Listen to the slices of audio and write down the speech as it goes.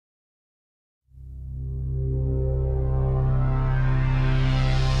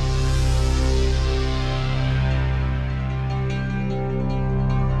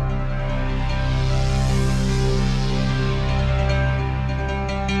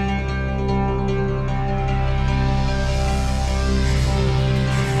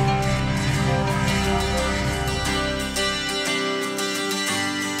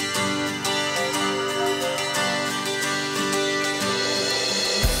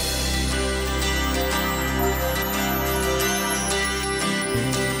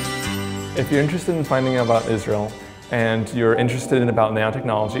If you're interested in finding out about Israel and you're interested in about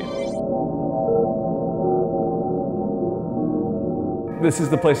nanotechnology, this is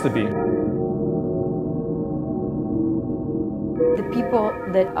the place to be. The people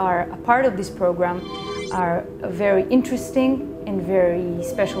that are a part of this program are very interesting and very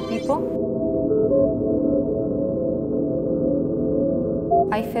special people.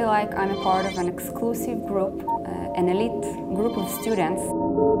 I feel like I'm a part of an exclusive group, an elite group of students.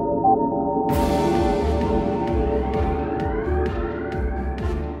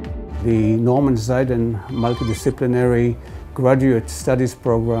 The Seiden Multidisciplinary Graduate Studies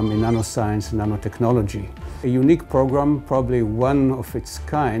Program in Nanoscience Nanotechnology. A unique program, probably one of its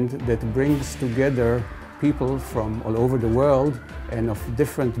kind, that brings together people from all over the world and of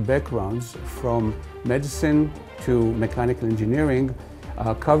different backgrounds, from medicine to mechanical engineering,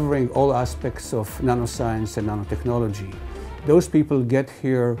 covering all aspects of nanoscience and nanotechnology. Those people get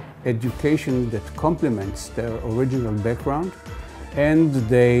here education that complements their original background, and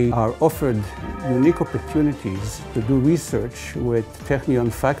they are offered unique opportunities to do research with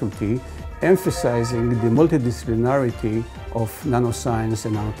Technion faculty, emphasizing the multidisciplinarity of nanoscience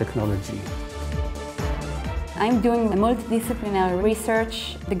and nanotechnology. I'm doing multidisciplinary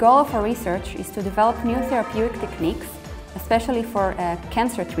research. The goal of our research is to develop new therapeutic techniques, especially for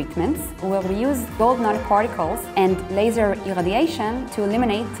cancer treatments, where we use gold nanoparticles and laser irradiation to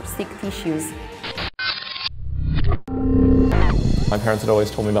eliminate sick tissues. My parents had always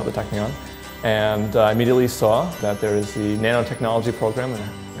told me about the Technion, and I immediately saw that there is the nanotechnology program, and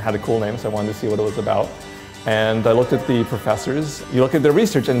it had a cool name, so I wanted to see what it was about. And I looked at the professors. You look at their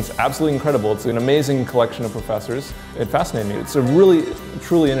research, and it's absolutely incredible. It's an amazing collection of professors. It fascinated me. It's a really,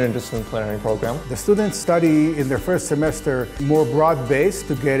 truly interdisciplinary program. The students study in their first semester more broad-based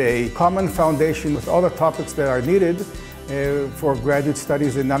to get a common foundation with all the topics that are needed for graduate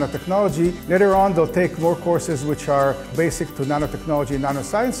studies in nanotechnology. Later on, they'll take more courses which are basic to nanotechnology and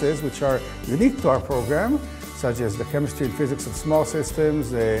nanosciences, which are unique to our program, such as the chemistry and physics of small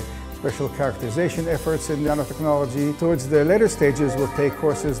systems, special characterization efforts in nanotechnology. Towards the later stages, we'll take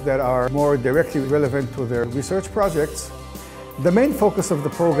courses that are more directly relevant to their research projects. The main focus of the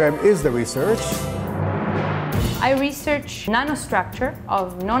program is the research. I research nanostructure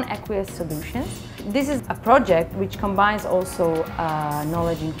of non-aqueous solutions. This is a project which combines also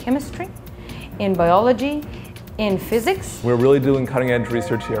knowledge in chemistry, in biology, in physics. We're really doing cutting-edge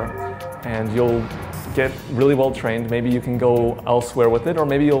research here, and you'll get really well trained. Maybe you can go elsewhere with it, or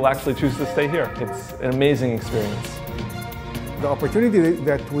maybe you'll actually choose to stay here. It's an amazing experience. The opportunity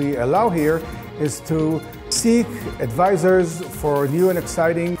that we allow here is to seek advisors for new and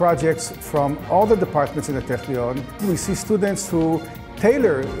exciting projects from all the departments in the Technion. We see students who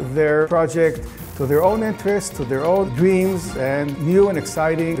tailor their project to their own interests, to their own dreams, and new and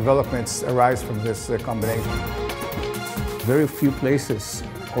exciting developments arise from this combination. Very few places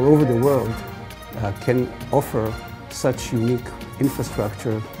all over the world can offer such unique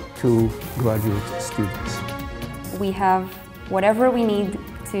infrastructure to graduate students. We have whatever we need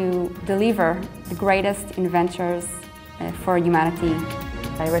to deliver the greatest inventors for humanity.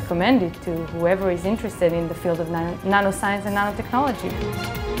 I recommend it to whoever is interested in the field of nanoscience and nanotechnology.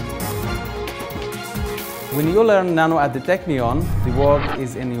 When you learn nano at the Technion, the world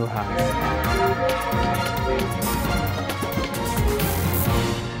is in your hands.